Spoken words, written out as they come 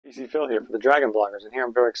PC Phil here for the Dragon Bloggers, and here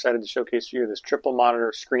I'm very excited to showcase to you this triple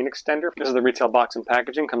monitor screen extender. This is the retail box and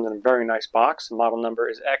packaging. Comes in a very nice box. The model number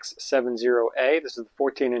is X70A. This is the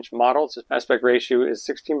 14-inch model. Its aspect ratio is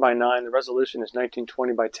 16:9. The resolution is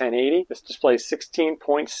 1920 by 1080. This displays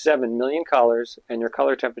 16.7 million colors, and your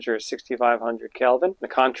color temperature is 6500 Kelvin. The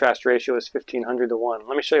contrast ratio is 1500 to 1.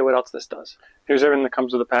 Let me show you what else this does. Here's everything that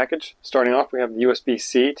comes with the package. Starting off, we have the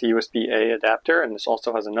USB-C to USB-A adapter, and this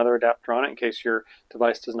also has another adapter on it in case your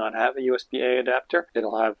device does not have a USB-A adapter.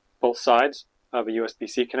 It'll have both sides of a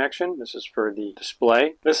USB-C connection. This is for the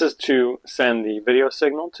display. This is to send the video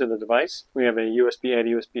signal to the device. We have a USB-A to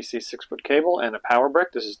USB-C 6-foot cable and a power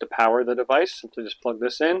brick. This is to power the device. Simply just plug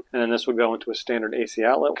this in, and then this will go into a standard AC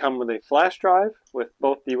outlet. Come with a flash drive with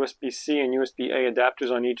both the USB-C and USB-A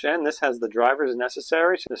adapters on each end. This has the drivers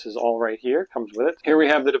necessary. So this is all right here. Comes with it. Here we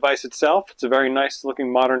have the device itself. It's a very nice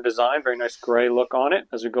looking modern design. Very nice gray look on it.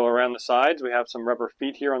 As we go around the sides, we have some rubber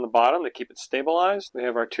feet here on the bottom to keep it stabilized. We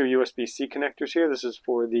have our two USB-C connectors here. This is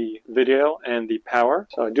for the video and the power.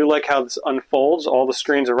 So I do like how this unfolds. All the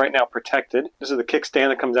screens are right now protected. This is the kickstand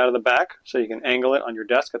that comes out of the back, so you can angle it on your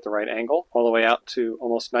desk at the right angle, all the way out to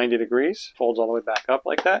almost 90 degrees. Folds all the way back up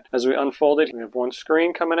like that. As we unfold it, we have one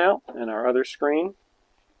screen coming out and our other screen.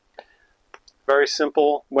 Very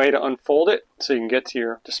simple way to unfold it so you can get to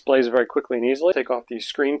your displays very quickly and easily. Take off these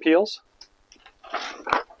screen peels.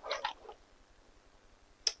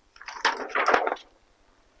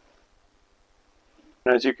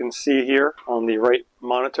 As you can see here on the right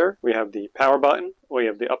monitor, we have the power button, we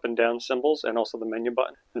have the up and down symbols, and also the menu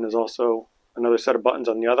button. And there's also another set of buttons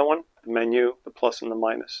on the other one, the menu, the plus and the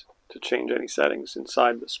minus, to change any settings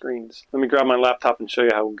inside the screens. Let me grab my laptop and show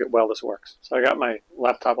you how well this works. So I got my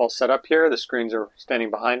laptop all set up here. The screens are standing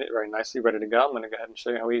behind it very nicely, ready to go. I'm going to go ahead and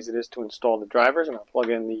show you how easy it is to install the drivers. I'm going to plug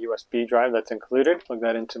in the USB drive that's included, plug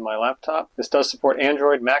that into my laptop. This does support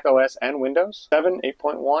Android, Mac OS, and Windows 7,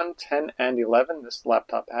 8.1, 10, and 11. This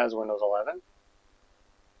laptop has Windows 11.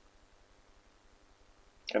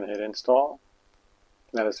 Going to hit install.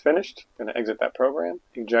 That is finished. I'm going to exit that program,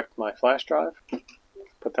 eject my flash drive.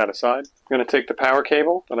 Put that aside. I'm going to take the power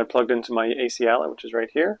cable that I plugged into my AC outlet, which is right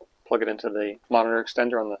here, plug it into the monitor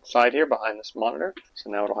extender on the side here behind this monitor.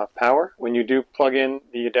 So now it'll have power. When you do plug in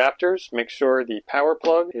the adapters, make sure the power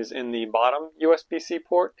plug is in the bottom USB-C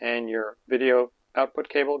port and your video output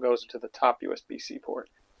cable goes into the top USB-C port.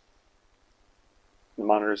 The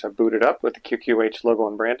monitors have booted up with the QQH logo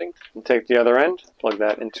and branding. And take the other end, plug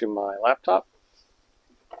that into my laptop.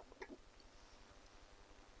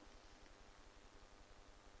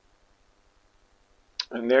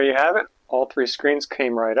 And there you have it. All three screens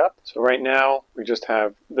came right up. So right now we just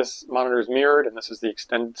have this monitor is mirrored and this is the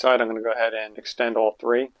extended side. I'm going to go ahead and extend all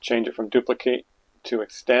three. Change it from duplicate to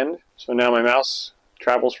extend. So now my mouse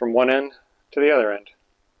travels from one end to the other end.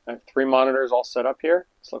 I have three monitors all set up here.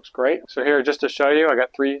 This looks great. So here, just to show you, I got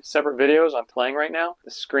three separate videos I'm playing right now.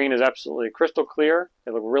 The screen is absolutely crystal clear.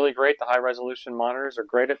 They look really great. The high resolution monitors are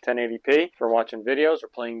great at 1080p for watching videos or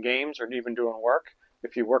playing games or even doing work.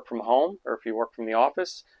 If you work from home or if you work from the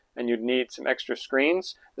office and you'd need some extra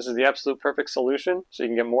screens, this is the absolute perfect solution so you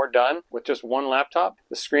can get more done with just one laptop.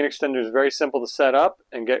 The screen extender is very simple to set up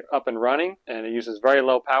and get up and running, and it uses very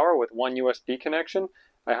low power with one USB connection.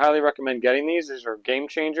 I highly recommend getting these. These are a game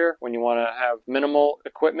changer when you want to have minimal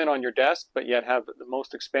equipment on your desk but yet have the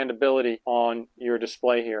most expandability on your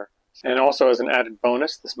display here. And also, as an added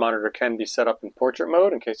bonus, this monitor can be set up in portrait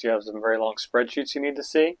mode in case you have some very long spreadsheets you need to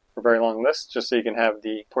see, or very long lists, just so you can have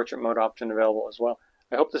the portrait mode option available as well.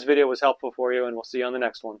 I hope this video was helpful for you, and we'll see you on the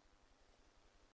next one.